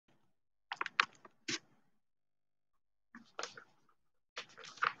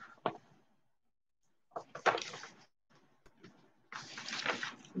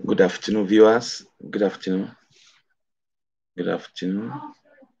Good afternoon, viewers. Good afternoon. Good afternoon.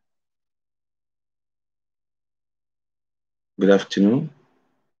 Good afternoon.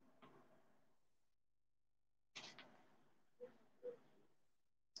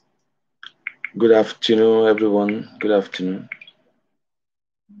 Good afternoon, everyone. Good afternoon.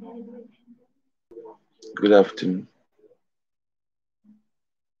 Good afternoon.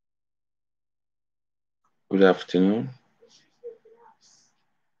 Good afternoon.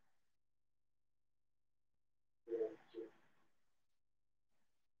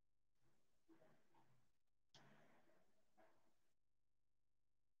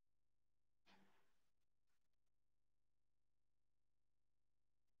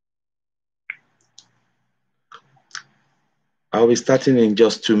 I'll be starting in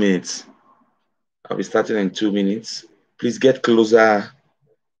just 2 minutes. I'll be starting in 2 minutes. Please get closer,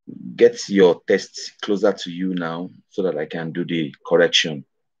 get your test closer to you now so that I can do the correction.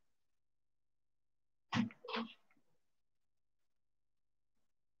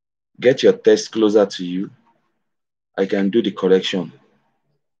 Get your test closer to you. I can do the correction.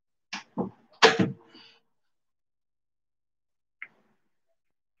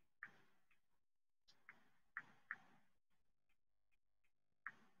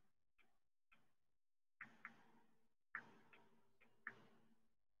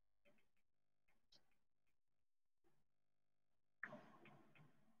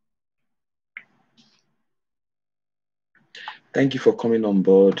 Thank you for coming on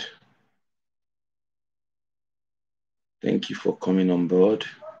board. Thank you for coming on board.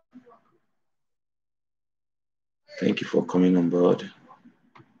 Thank you for coming on board.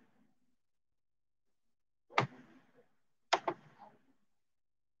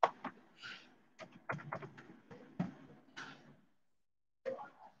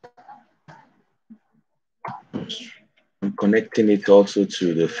 I'm connecting it also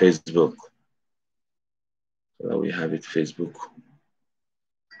to the Facebook. So we have it Facebook.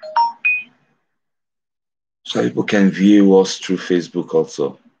 So people can view us through Facebook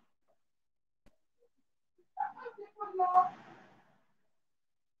also.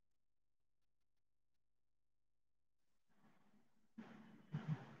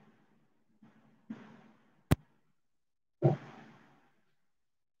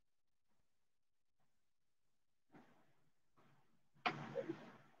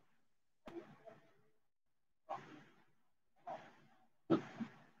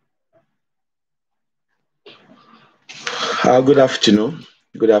 Good afternoon.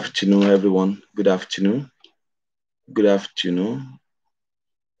 Good afternoon, everyone. Good afternoon. Good afternoon.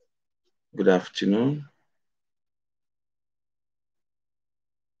 Good afternoon.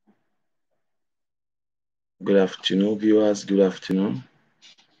 Good afternoon, viewers. Good afternoon.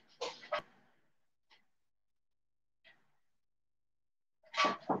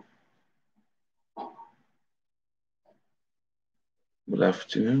 Good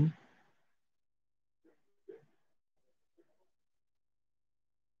afternoon.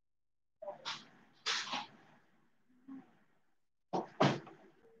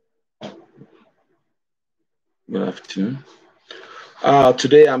 Good afternoon.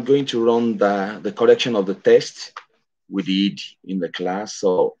 Today I'm going to run the correction of the test we did in the class.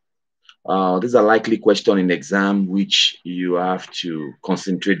 So these are likely questions in the exam which you have to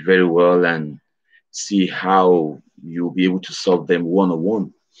concentrate very well and see how you'll be able to solve them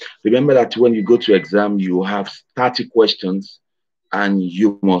one-on-one. Remember that when you go to exam, you have 30 questions and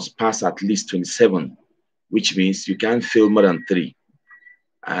you must pass at least 27, which means you can't fail more than 3.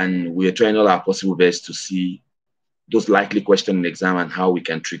 And we are trying all our possible best to see those likely questions in the exam and how we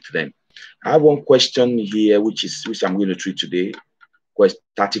can treat them. I have one question here, which I'm going to treat today.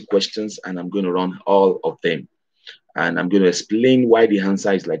 30 questions, and I'm going to run all of them. And I'm going to explain why the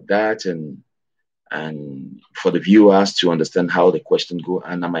answer is like that, and for the viewers to understand how the question go.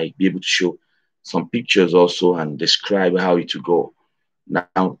 And I might be able to show some pictures also and describe how it will go.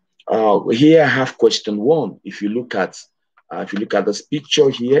 Now, here I have question 1. If you look at this picture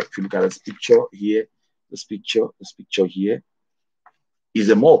here, this picture here is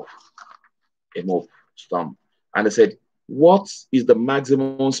a mop stump. And I said, what is the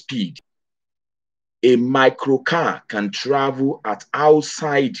maximum speed a microcar can travel at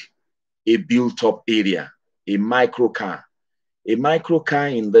outside a built-up area? A microcar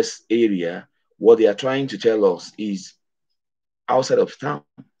in this area, what they are trying to tell us is outside of town,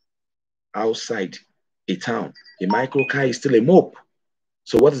 outside a town. A microcar is still a mop.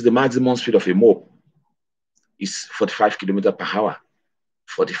 So what is the maximum speed of a mop? It's 45 kilometers per hour.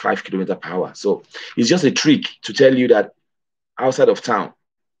 45 kilometers per hour. So it's just a trick to tell you that outside of town,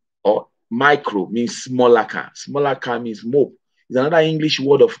 or micro means smaller car. Smaller car means mop. is another English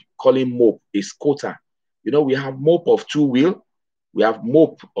word of calling mope, a scooter. You know, we have mope of 2 wheels, we have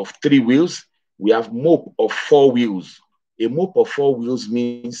mope of 3 wheels, we have mope of 4 wheels. A mope of 4 wheels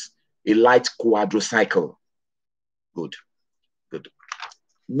means a light quadricycle. Good, good.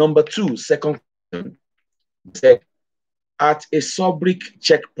 Number 2, second question, said, at a Subric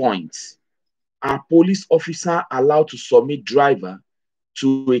checkpoint, are police officer allowed to submit driver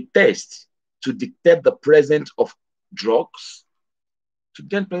to a test to detect the presence of drugs? To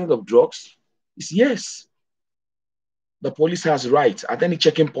detect the presence of drugs is yes. The police has right at any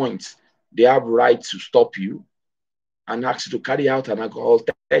checking point. They have right to stop you and ask you to carry out an alcohol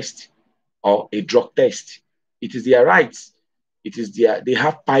test or a drug test. It is their right. It is they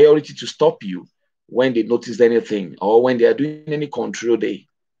have priority to stop you when they notice anything or when they are doing any control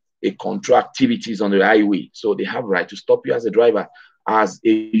control activities on the highway. So they have right to stop you as a driver, as a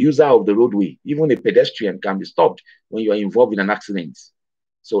user of the roadway. Even a pedestrian can be stopped when you are involved in an accident.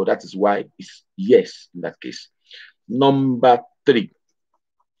 So that is why it's yes in that case. Number 3.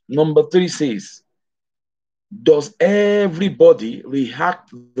 Number 3 says, does everybody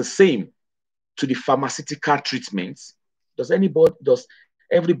react the same to the pharmaceutical treatments? Does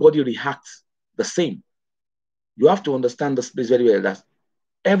everybody react the same? You have to understand this place very well, that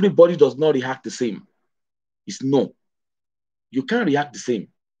everybody does not react the same. It's no. You can't react the same,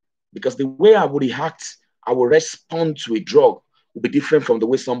 because the way I would react, I will respond to a drug will be different from the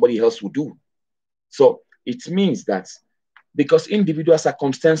way somebody else would do. So it means that because individual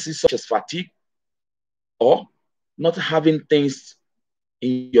circumstances such as fatigue or not having things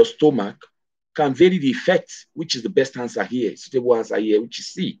in your stomach can vary the effect, which is the best answer here, suitable answer here, which is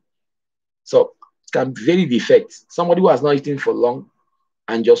C. So it can vary the effect. Somebody who has not eaten for long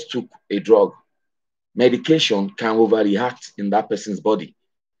and just took a drug, medication can overreact in that person's body.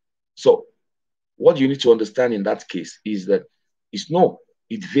 So what you need to understand in that case is that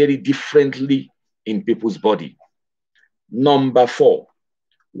it varies differently in people's body. Number 4,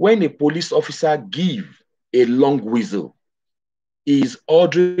 when a police officer gives a long whistle, he is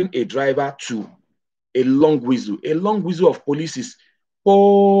ordering a driver to a long whistle. A long whistle of police is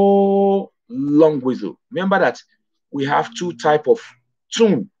oh, long whistle. Remember that we have 2 types of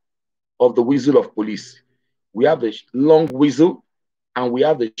tune of the whistle of police. We have the long whistle and we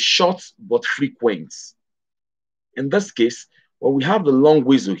have the short but frequent. In this case, when we have the long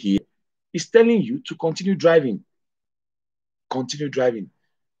whistle here, it's telling you to continue driving. Continue driving.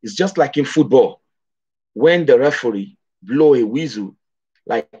 It's just like in football. When the referee blow a whistle,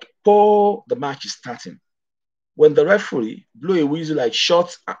 like, oh, the match is starting. When the referee blow a whistle like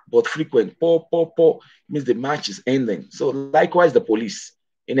short but frequent, means the match is ending. So likewise, the police.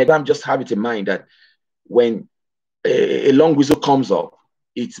 In exam, just have it in mind that when a long whistle comes up,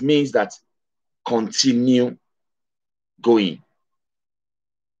 it means that continue going.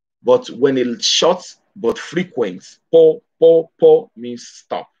 But when it's short but frequent, means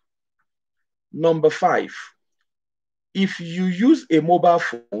stop. Number 5, if you use a mobile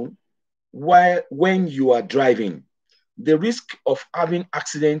phone when you are driving, the risk of having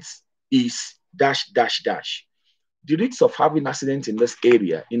accidents is dash, dash, dash. The risk of having accidents in this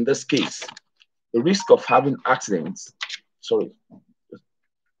area, in this case, the risk of having accidents, the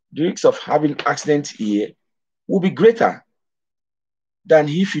risk of having accidents here will be greater than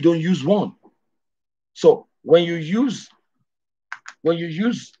if you don't use one. So when you use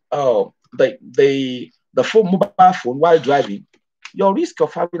the phone, mobile phone while driving, your risk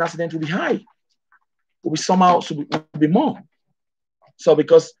of having an accident will be high. Will be more. So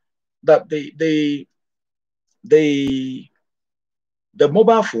because the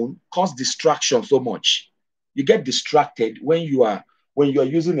mobile phone causes distraction so much. You get distracted when you are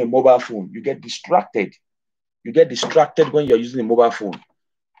using a mobile phone. You get distracted. You get distracted when you're using a mobile phone.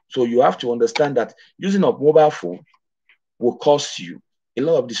 So you have to understand that using a mobile phone will cause you a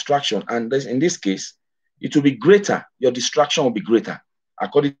lot of distraction. And in this case, it will be greater. Your distraction will be greater,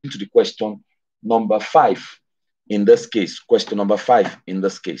 according to the question number 5 in this case. Question number 5 in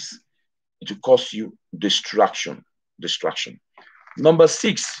this case. It will cause you distraction. Number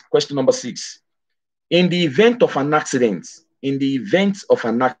 6, question number 6. In the event of an accident,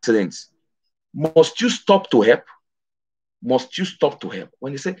 must you stop to help? Must you stop to help?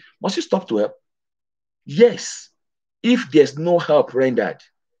 When they say, must you stop to help? Yes, if there's no help rendered.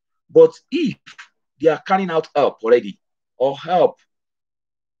 But if they are carrying out help already, or help,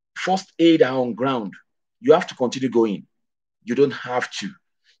 first aid are on ground, you have to continue going. You don't have to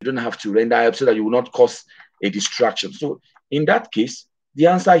render help so that you will not cause a distraction. So in that case, the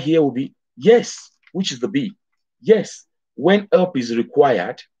answer here will be yes, which is the B. Yes, when help is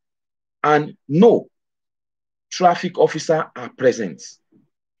required, and no, traffic officers are present.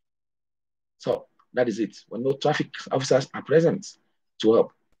 So that is it. When no traffic officers are present to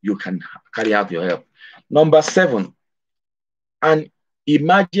help, you can carry out your help. Number 7, an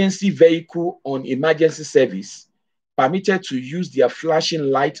emergency vehicle on emergency service permitted to use their flashing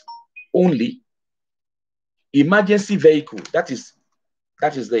light only. Emergency vehicle, that is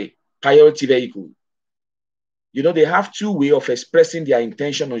the priority vehicle. You know, they have 2 ways of expressing their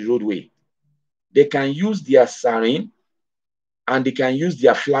intention on the roadway. They can use their siren and they can use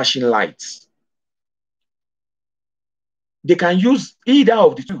their flashing lights. They can use either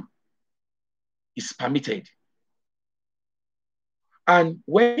of the 2. It's permitted. And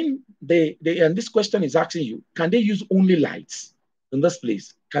when and this question is asking you, can they use only lights in this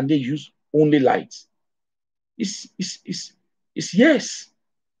place? Can they use only lights? It's yes.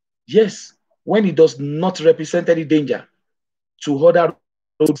 Yes. When it does not represent any danger to other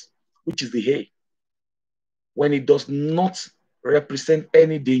roads, which is the A. When it does not represent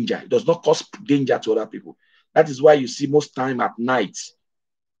any danger, it does not cause danger to other people. That is why you see most time at night,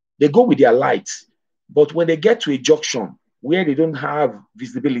 they go with their lights. But when they get to a junction where they don't have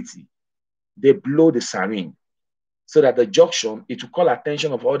visibility, they blow the siren so that the junction, it will call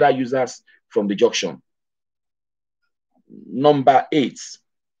attention of other users from the junction. Number 8,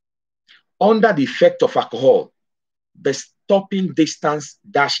 under the effect of alcohol, the stopping distance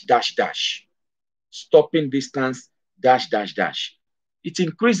dash dash dash. Stopping distance dash dash dash. It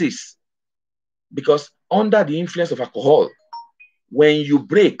increases because under the influence of alcohol, when you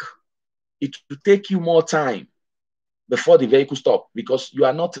brake, it will take you more time before the vehicle stops because you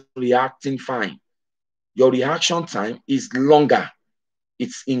are not reacting fine. Your reaction time is longer.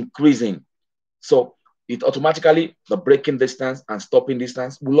 It's increasing. So it automatically, the braking distance and stopping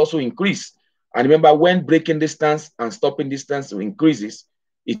distance will also increase. And remember, when braking distance and stopping distance increases,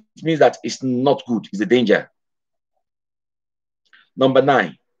 it means that it's not good. It's a danger. Number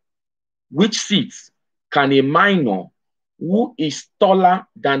 9, which seats can a minor who is taller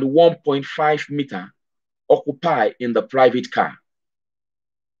than 1.5 meters occupy in the private car?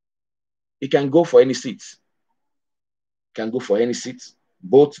 It can go for any seats. Can go for any seats,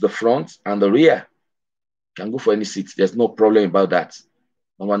 both the front and the rear. Can go for any seats. There's no problem about that.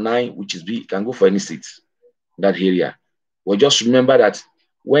 Number 9, which is B, can go for any seats in that area. Well, just remember that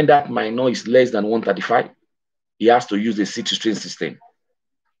when that minor is less than 135, he has to use the seat restraint system.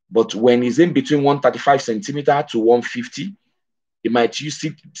 But when he's in between 135 centimeter to 150, he might use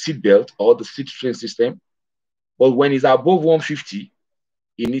seat belt or the seat restraint system. But when he's above 150,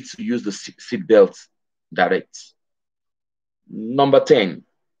 he needs to use the seat belt direct. Number 10,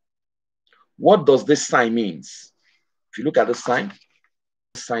 what does this sign means? If you look at the sign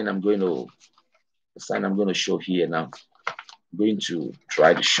I'm going to show here now. I'm going to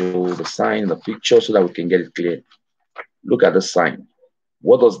try to show the sign in the picture so that we can get it clear. Look at the sign.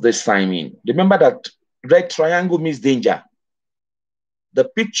 What does this sign mean? Remember that red triangle means danger. The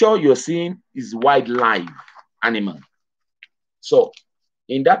picture you're seeing is wildlife animal. So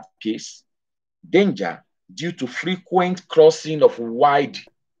in that case, danger due to frequent crossing of wild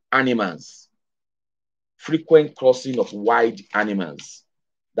animals. Frequent crossing of wild animals.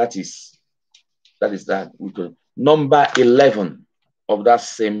 That is that. We could number 11 of that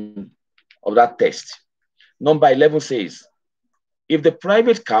test. Number 11 says, if the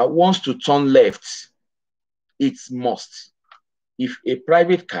private car wants to turn left, it must. If a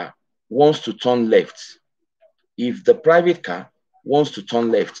private car wants to turn left, if the private car wants to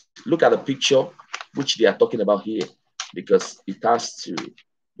turn left, look at the picture which they are talking about here, because it has to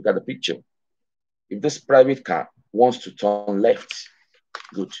look at the picture. If this private car wants to turn left,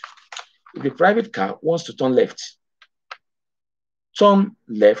 good. If the private car wants to turn left from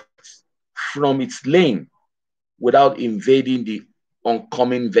its lane without invading the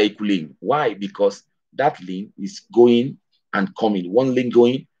oncoming vehicle lane. Why? Because that lane is going and coming. One lane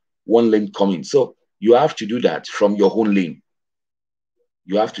going, one lane coming. So you have to do that from your own lane.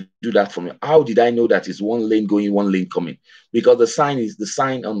 You have to do that from your. How did I know that it's one lane going, one lane coming? Because the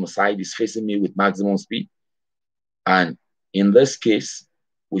sign on the side is facing me with maximum speed. And in this case,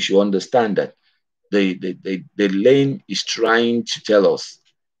 we should understand that the lane is trying to tell us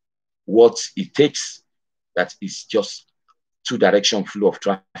what it takes. That is just two-direction flow of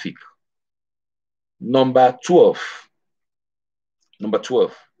traffic. Number 12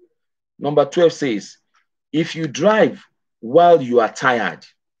 says, if you drive while you are tired,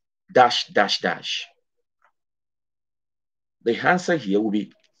 dash, dash, dash. The answer here will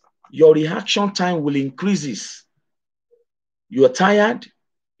be, your reaction time will increase. You are tired,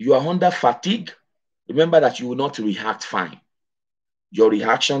 you are under fatigue. Remember that you will not react fine. Your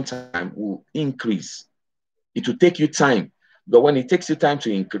reaction time will increase. It will take you time. But when it takes you time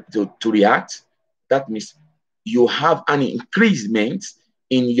to react, that means you have an increment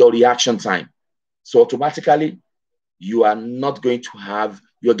in your reaction time. So automatically, you are not going to have,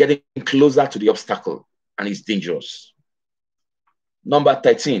 you're getting closer to the obstacle, and it's dangerous. Number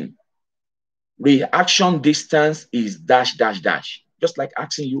 13, reaction distance is dash, dash, dash. Just like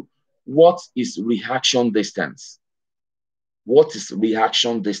asking you, what is reaction distance? What is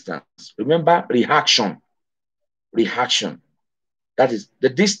reaction distance? Remember, reaction. That is the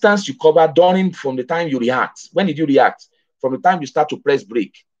distance you cover during from the time you react. When did you react? From the time you start to press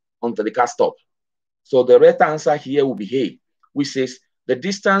brake until the car stops. So the right answer here will be A, which says the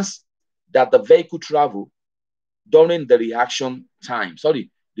distance that the vehicle travel during the reaction time.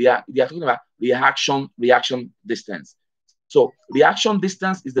 Sorry, they are talking about reaction distance. So reaction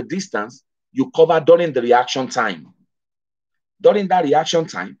distance is the distance you cover during the reaction time. During that reaction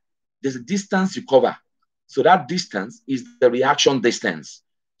time, there's a distance you cover. So that distance is the reaction distance.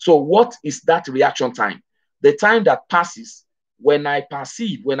 So what is that reaction time? The time that passes when I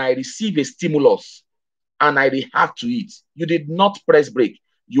receive a stimulus and I react to it. You did not press brake.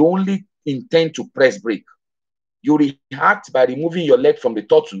 You only intend to press brake. You react by removing your leg from the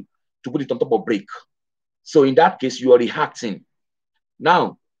throttle to put it on top of brake. So in that case, you are reacting.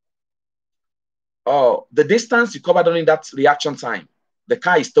 Now, the distance you cover during that reaction time, the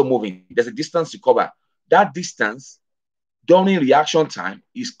car is still moving. There's a distance you cover. That distance during reaction time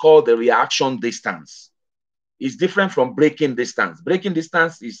is called the reaction distance. It's different from braking distance. Braking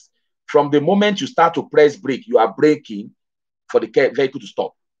distance is from the moment you start to press brake, you are braking for the vehicle to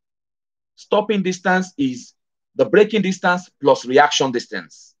stop. Stopping distance is the braking distance plus reaction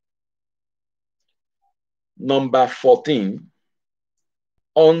distance. Number 14,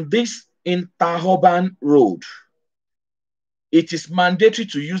 on this interurban road, it is mandatory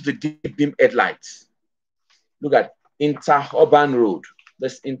to use the deep beam headlights. Look at interurban road.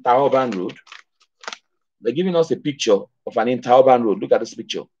 This interurban road. They're giving us a picture of an interurban road. Look at this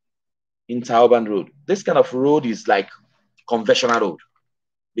picture. Interurban road. This kind of road is like conventional road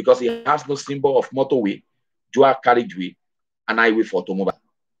because it has no symbol of motorway, dual carriageway, and highway for automobile.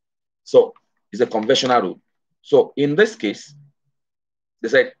 So it's a conventional road. So in this case, they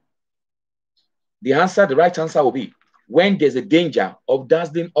said the right answer will be when there's a danger of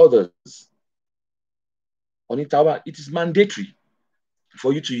dazzling others on interurban, it is mandatory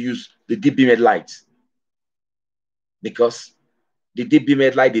for you to use the deep beam headlights because the deep beam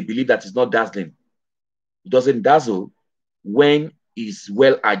headlight, they believe that it's not dazzling. It doesn't dazzle when it's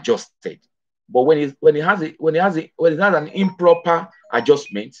well adjusted. But when it has an improper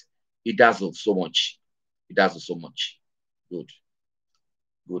adjustment, it dazzles so much. It dazzles so much. Good.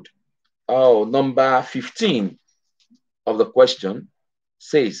 Good. Oh, number 15 of the question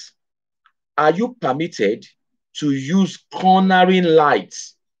says, are you permitted to use cornering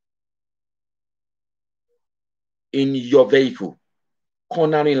lights in your vehicle?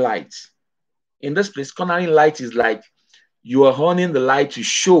 Cornering lights. In this place, cornering light is like you are honing the light to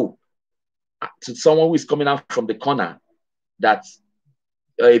show to someone who is coming out from the corner that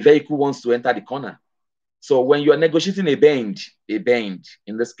a vehicle wants to enter the corner. So when you are negotiating a bend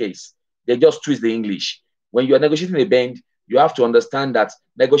in this case, they just twist the English. When you are negotiating a bend, you have to understand that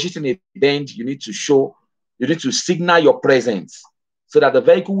negotiating a bend, you need to signal your presence so that the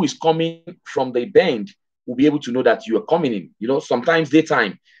vehicle who is coming from the bend will be able to know that you are coming in. You know, sometimes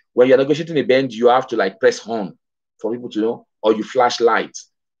daytime, when you're negotiating a bend, you have to like press horn for people to know, or you flash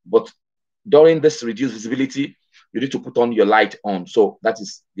lights. But during this reduced visibility, you need to put on your light on. So that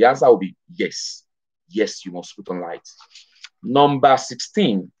is, the answer will be yes. Yes, you must put on light. Number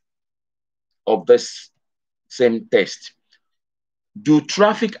 16 of this same test. Do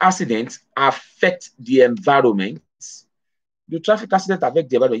traffic accidents affect the environment? Do traffic accidents affect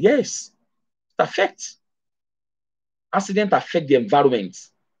the environment? Yes, it affects. Accidents affect the environment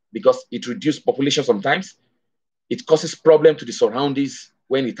because it reduces population sometimes. It causes problem to the surroundings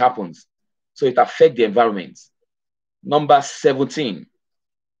when it happens. So it affects the environment. Number 17.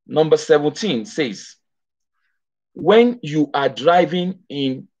 Number 17 says, when you are driving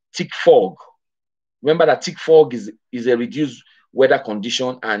in thick fog, remember that thick fog is a reduced weather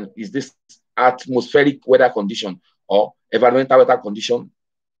condition and is this atmospheric weather condition or environmental weather condition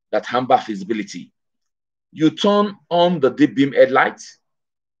that hamper visibility. You turn on the deep beam headlights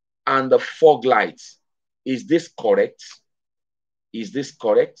and the fog lights. Is this correct? Is this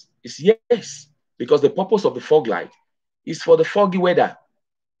correct? It's yes, because the purpose of the fog light is for the foggy weather.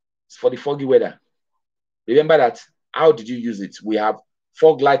 It's for the foggy weather. Remember that. How did you use it? We have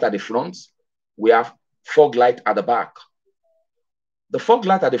fog light at the front. We have fog light at the back. The fog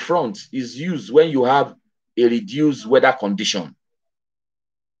light at the front is used when you have a reduced weather condition.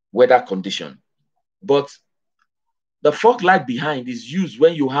 But the fog light behind is used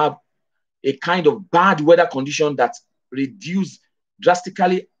when you have a kind of bad weather condition that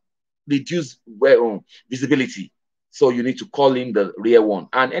drastically reduce visibility. So you need to call in the rear one.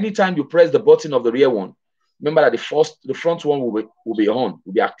 And anytime you press the button of the rear one, remember that the front one will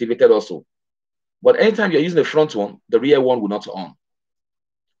be activated also. But anytime you're using the front one, the rear one will not on.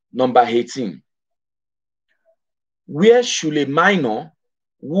 Number 18. Where should a minor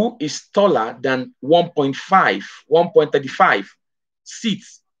who is taller than 1.35 sit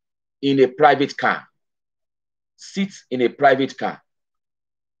in a private car?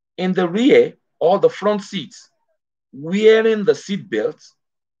 In the rear or the front seat, wearing the seat belt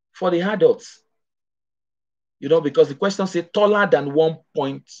for the adults. You know, because the question says taller than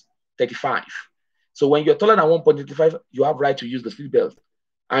 1.35. So when you're taller than 1.35, you have right to use the seat belt.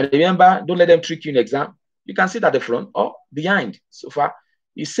 And remember, don't let them trick you in exam. You can sit at the front or behind. So far,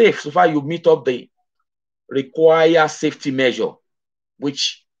 it's safe. So far, you meet up the required safety measure,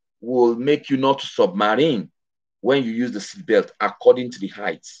 which will make you not to submarine when you use the seat belt according to the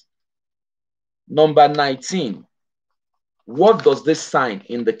height. Number 19. What does this sign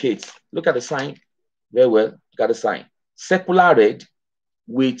indicate? Look at the sign very well. Look at the sign. Circular red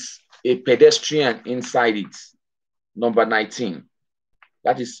with a pedestrian inside it. Number 19.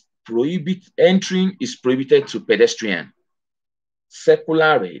 That is entering is prohibited to pedestrian.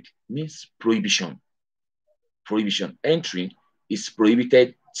 Circular red means prohibition. Entry is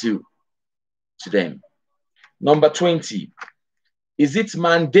prohibited to them. Number 20. Is it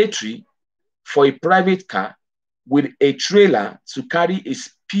mandatory for a private car with a trailer to carry a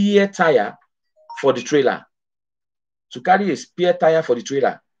spare tire for the trailer? To carry a spare tire for the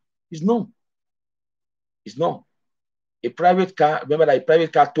trailer? It's no. A private car, remember that a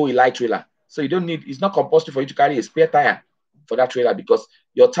private car tow a light trailer. So you don't need, it's not compulsory for you to carry a spare tire for that trailer because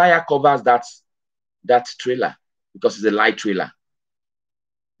your tire covers that trailer because it's a light trailer.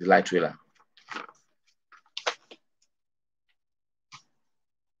 The light trailer.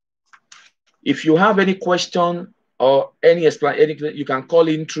 If you have any question or any explanation, you can call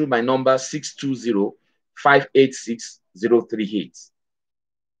in through my number 620-586-038.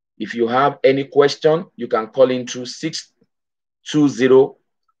 If you have any question, you can call in through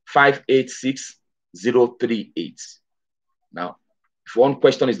 620-586-038. Now, if one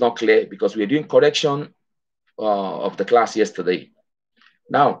question is not clear, because we're doing correction of the class yesterday.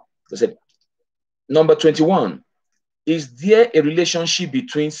 Now, I said, number 21, is there a relationship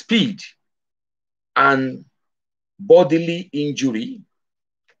between speed and bodily injury?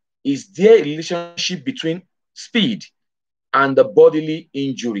 Is there a relationship between speed and the bodily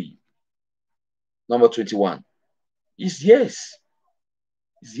injury? Number 21 is yes.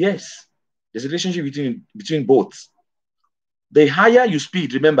 Yes. There's a relationship between both. The higher you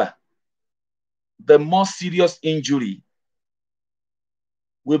speed, remember, the more serious injury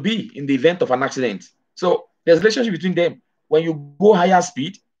will be in the event of an accident. So there's a relationship between them. When you go higher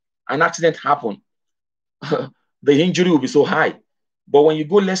speed, an accident happens. The injury will be so high. But when you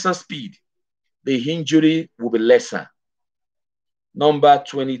go lesser speed, the injury will be lesser. Number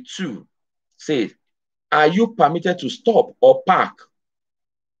 22 says, are you permitted to stop or park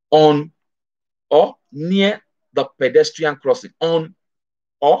on or near the pedestrian crossing? On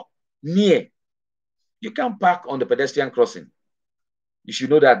or near. You can't park on the pedestrian crossing. You should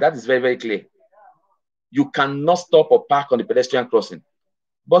know that. That is very, very clear. You cannot stop or park on the pedestrian crossing.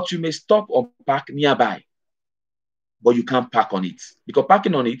 But you may stop or park nearby. But you can't park on it. Because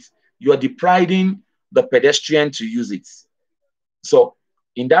parking on it, you are depriving the pedestrian to use it. So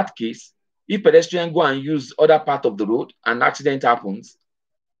in that case, if pedestrians go and use other part of the road and accident happens,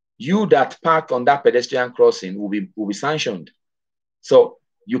 you that park on that pedestrian crossing will be sanctioned. So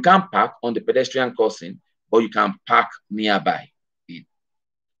you can't park on the pedestrian crossing, but you can park nearby.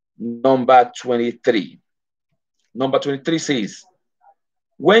 Number 23. Number 23 says,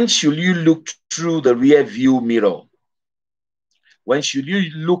 when should you look through the rear view mirror? When should you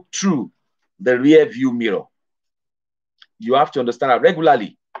look through the rear view mirror? You have to understand that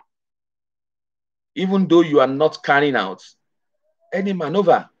regularly, even though you are not carrying out any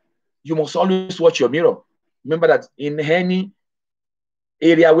maneuver, you must always watch your mirror. Remember that in any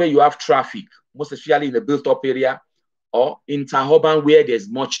area where you have traffic, most especially in a built-up area or interurban where there's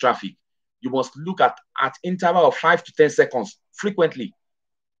much traffic, you must look at interval of 5 to 10 seconds frequently.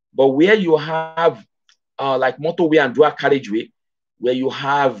 But where you have like motorway and dual carriageway, where you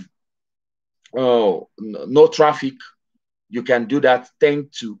have no traffic, you can do that 10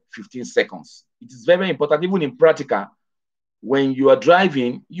 to 15 seconds. It is very important, even in practical. When you are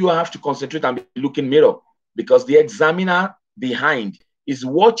driving, you have to concentrate and be looking mirror. because the examiner behind is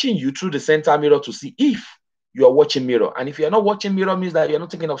watching you through the center mirror to see if you are watching mirror. And if you're not watching mirror, means that you're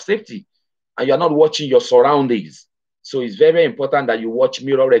not thinking of safety and you're not watching your surroundings. So it's very, very important that you watch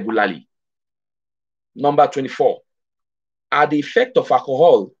mirror regularly. Number 24, are the effect of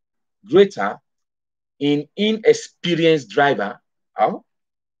alcohol greater in inexperienced driver? How?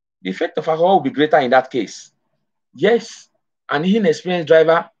 The effect of alcohol will be greater in that case. Yes, an inexperienced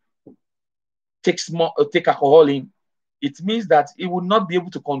driver take alcohol in, it means that he will not be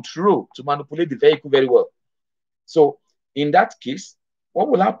able to control, to manipulate the vehicle very well. So in that case, what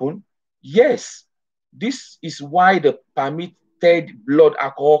will happen? Yes, this is why the permitted blood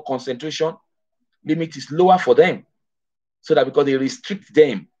alcohol concentration limit is lower for them. So that because they restrict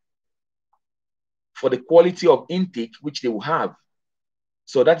them for the quality of intake which they will have.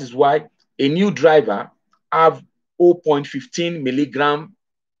 So that is why a new driver have 0.15 milligram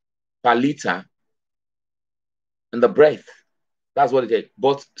per liter in the breath. That's what it is.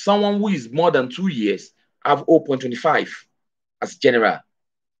 But someone who is more than 2 years have 0.25 as general.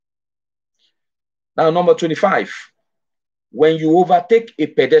 Now, number 25, when you overtake a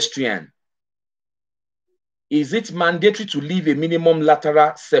pedestrian, is it mandatory to leave a minimum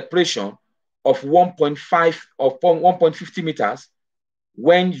lateral separation of 1.5 or 1.50 meters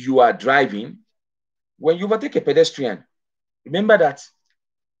when you are driving? When you overtake a pedestrian, remember that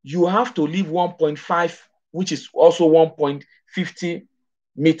you have to leave 1.5, which is also 1.50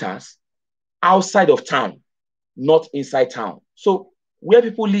 meters outside of town, not inside town. So where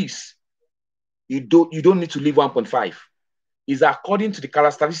people live, you don't need to leave 1.5. It's according to the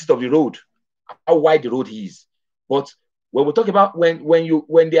characteristics of the road, how wide the road is. But when we talk about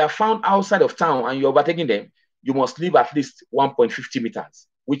when they are found outside of town and you're overtaking them, you must leave at least 1.50 meters,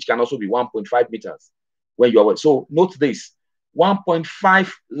 which can also be 1.5 meters when you are. So note this: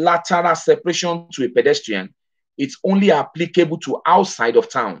 1.5 lateral separation to a pedestrian, it's only applicable to outside of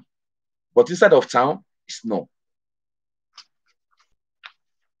town, but inside of town, it's no.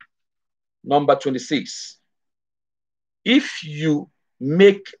 Number 26. If you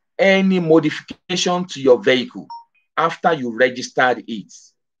make any modification to your vehicle after you registered it,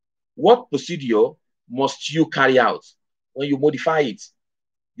 what procedure must you carry out? When you modify it,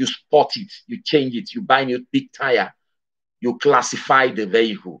 you spot it, you change it, you buy a new big tire, you classify the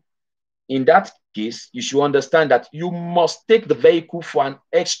vehicle. In that case, you should understand that you must take the vehicle for an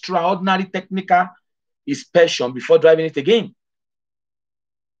extraordinary technical inspection before driving it again.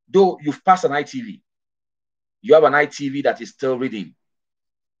 Though you've passed an ITV, you have an ITV that is still reading,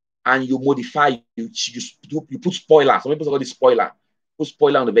 and you modify, you put spoiler. Some people call it spoiler. Put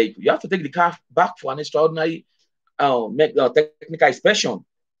spoiler on the vehicle. You have to take the car back for an extraordinary technical inspection.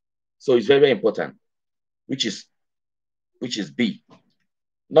 So it's very, very important, which is B.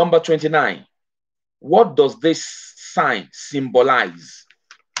 Number 29. What does this sign symbolize?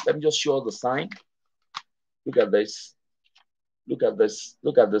 Let me just show the sign. Look at this. Look at this.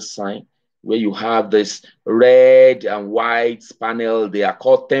 Look at this sign where you have this red and white panel. They are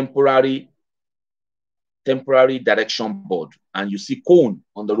called temporary direction board. And you see cone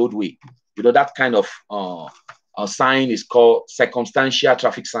on the roadway. You know, that kind of sign is called circumstantial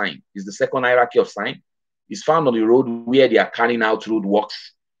traffic sign. It's the second hierarchy of sign. It's found on the road where they are carrying out road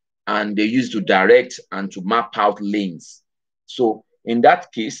works, and they use to direct and to map out lanes. So in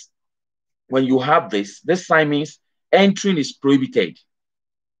that case, when you have this sign means entering is prohibited,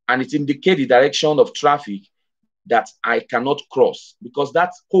 and it indicates the direction of traffic that I cannot cross, because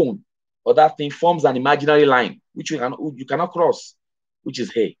that cone or that thing forms an imaginary line which you cannot cross, which is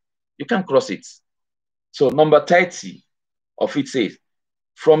here. You can't cross it. So number 30 of it says,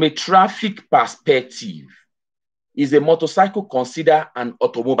 from a traffic perspective, is a motorcycle considered an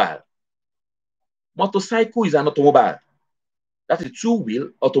automobile? Motorcycle is an automobile. That's a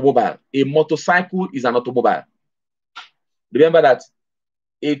two-wheel automobile. A motorcycle is an automobile. Remember that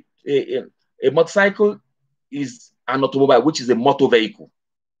a motorcycle is an automobile, which is a motor vehicle.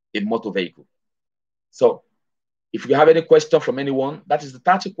 A motor vehicle. So if you have any question from anyone, that is the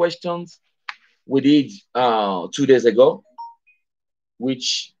 30 questions we did 2 days ago,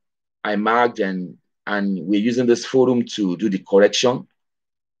 which I marked, and we're using this forum to do the correction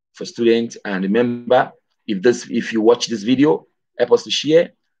for students. And remember, if you watch this video, help us to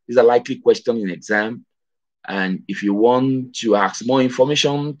share. These are likely questions in exam. And if you want to ask more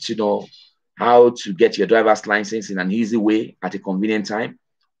information to know how to get your driver's license in an easy way at a convenient time,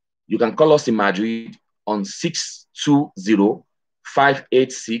 you can call us in Madrid on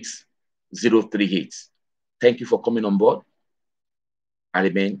 620-586-038. Thank you for coming on board. I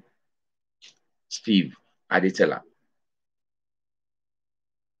remain Steve Adetela.